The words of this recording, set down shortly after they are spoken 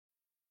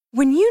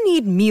When you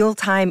need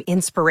mealtime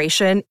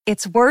inspiration,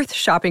 it's worth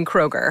shopping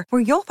Kroger,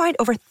 where you'll find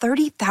over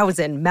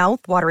 30,000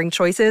 mouth-watering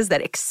choices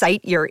that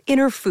excite your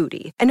inner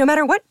foodie. And no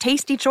matter what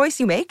tasty choice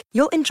you make,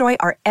 you'll enjoy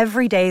our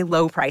everyday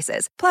low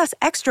prices, plus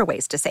extra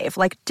ways to save,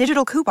 like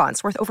digital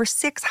coupons worth over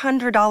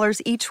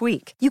 $600 each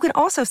week. You can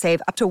also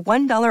save up to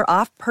 $1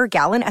 off per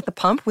gallon at the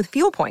pump with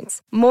fuel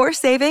points. More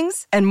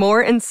savings and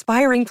more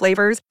inspiring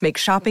flavors make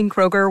shopping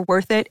Kroger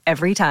worth it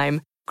every time.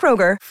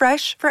 Kroger,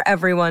 fresh for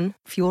everyone.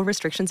 Fuel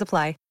restrictions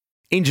apply.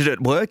 Injured at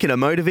work in a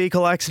motor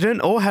vehicle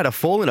accident or had a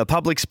fall in a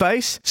public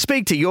space?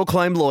 Speak to Your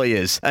Claim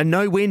Lawyers, a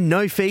no-win,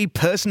 no-fee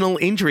personal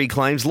injury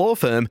claims law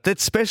firm that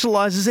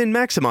specialises in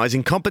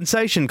maximising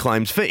compensation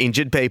claims for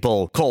injured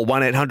people. Call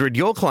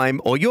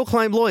 1-800-YOUR-CLAIM or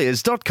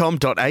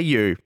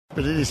yourclaimlawyers.com.au.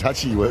 But it is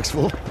Hutchie he works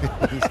for. It's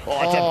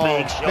a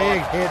big shot.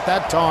 Big hit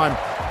that time.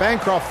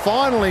 Bancroft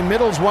finally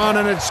middles one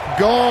and it's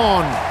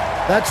gone.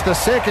 That's the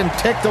second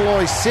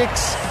Tectaloy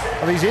 6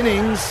 of his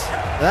innings.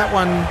 That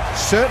one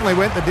certainly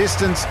went the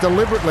distance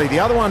deliberately. The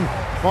other one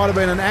might have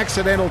been an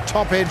accidental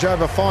top edge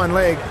over fine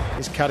leg.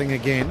 He's cutting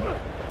again.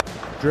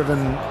 Driven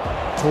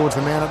towards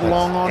the man at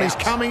long on. He's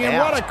coming in.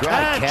 What a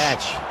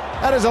catch.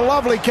 That is a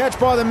lovely catch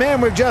by the man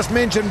we've just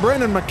mentioned,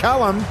 Brendan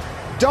McCullum,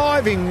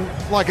 diving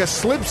like a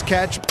slips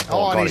catch.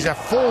 And he's a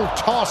full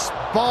toss,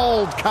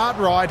 bold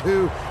Cartwright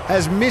who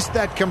has missed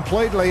that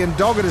completely, and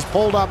Doggett has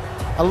pulled up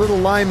a little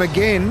lame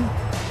again.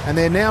 And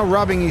they're now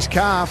rubbing his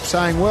calf,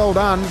 saying, well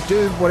done,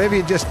 do whatever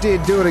you just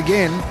did, do it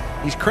again.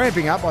 He's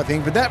cramping up, I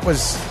think, but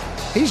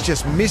he's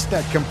just missed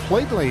that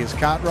completely, is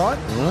Cartwright.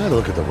 Well,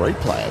 look at the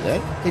replay of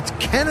that. It's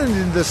cannoned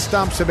into the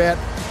stumps about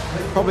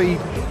probably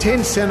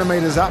 10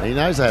 centimetres up. He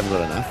knows they haven't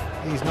got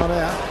enough. He's not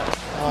out.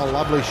 Oh,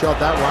 lovely shot,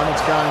 that one.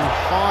 It's going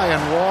high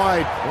and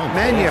wide.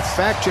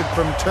 Manufactured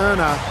from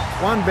Turner.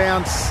 One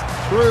bounce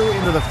through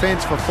into the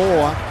fence for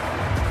 4.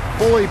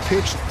 Fully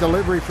pitched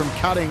delivery from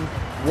Cutting.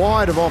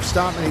 Wide of off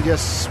stump, and he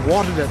just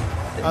swatted it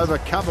over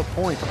cover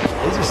point.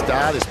 He's a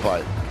star, this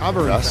bloke.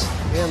 Covering.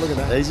 Yeah, look at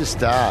that. He's a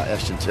star,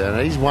 Ashton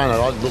Turner. He's one that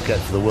I'd look at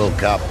for the World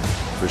Cup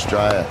for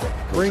Australia.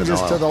 Brings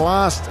us to the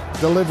last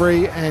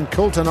delivery, and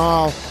Coulton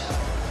Isle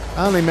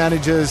only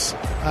manages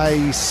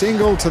a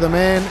single to the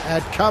man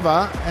at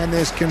cover, and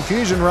there's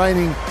confusion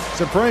reigning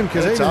supreme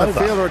because even the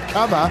fielder at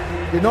cover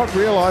did not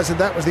realise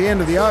that was the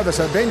end of the over.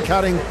 So Ben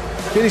Cutting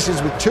finishes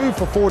with 2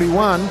 for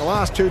 41, the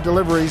last 2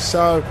 deliveries,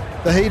 so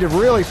the Heat have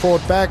really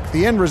fought back.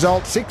 The end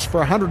result, 6 for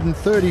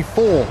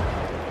 134.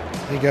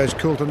 Here goes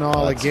Coulton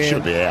Isle again.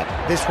 Should be out.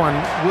 This one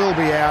will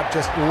be out,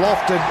 just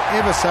lofted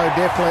ever so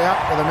deftly up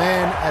with a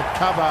man at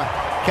cover.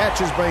 Catch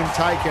has been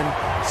taken,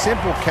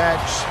 simple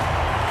catch.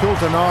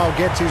 Coulton Isle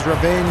gets his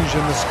revenge,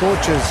 and the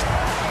Scorchers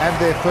have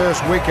their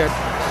first wicket.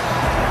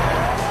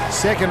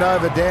 Second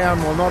over down,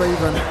 well, not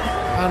even,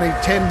 only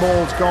 10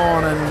 balls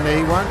gone, and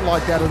he won't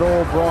like that at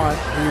all, Bryant.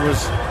 He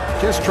was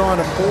just trying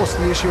to force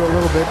the issue a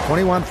little bit.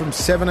 21 from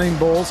 17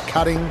 balls,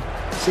 Cutting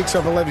 6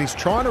 of 11. He's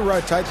trying to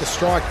rotate the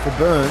strike for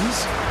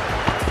Burns.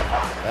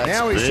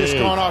 Now he's just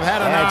gone, I've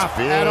had enough,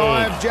 and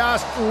I've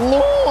just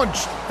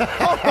launched.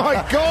 Oh,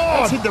 my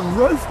God. It's hit the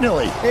roof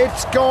nearly.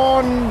 It's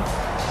gone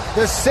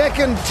the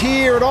second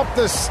tier at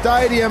Optus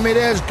Stadium. It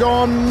has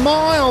gone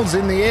miles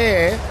in the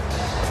air.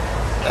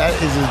 That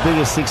is as big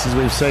a 6 as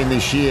we've seen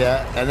this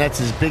year, and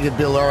that's as big a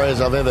Bill Laurie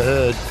as I've ever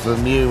heard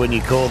from you when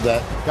you called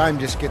that. Game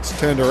just gets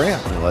turned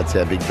around. Well, that's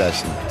how Big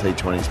Bash and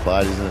T20's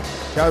played, isn't it?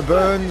 Go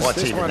Burns.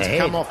 This one's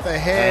come off the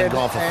head. And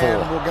gone for 4.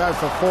 And we'll go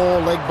for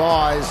 4 leg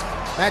buys.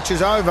 Match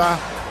is over.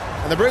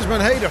 And the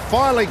Brisbane Heat have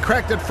finally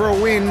cracked it for a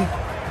win.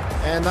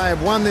 And they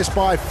have won this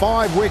by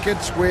 5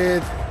 wickets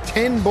with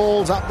 10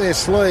 balls up their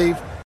sleeve.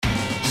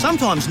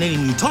 Sometimes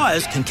needing new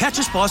tyres can catch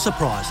us by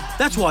surprise.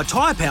 That's why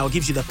Tyre Power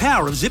gives you the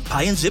power of Zip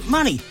Pay and Zip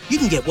Money. You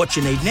can get what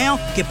you need now,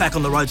 get back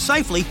on the road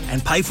safely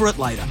and pay for it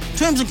later.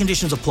 Terms and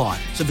conditions apply.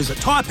 So visit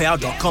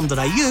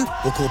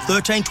tyrepower.com.au or call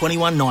 13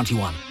 21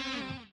 91.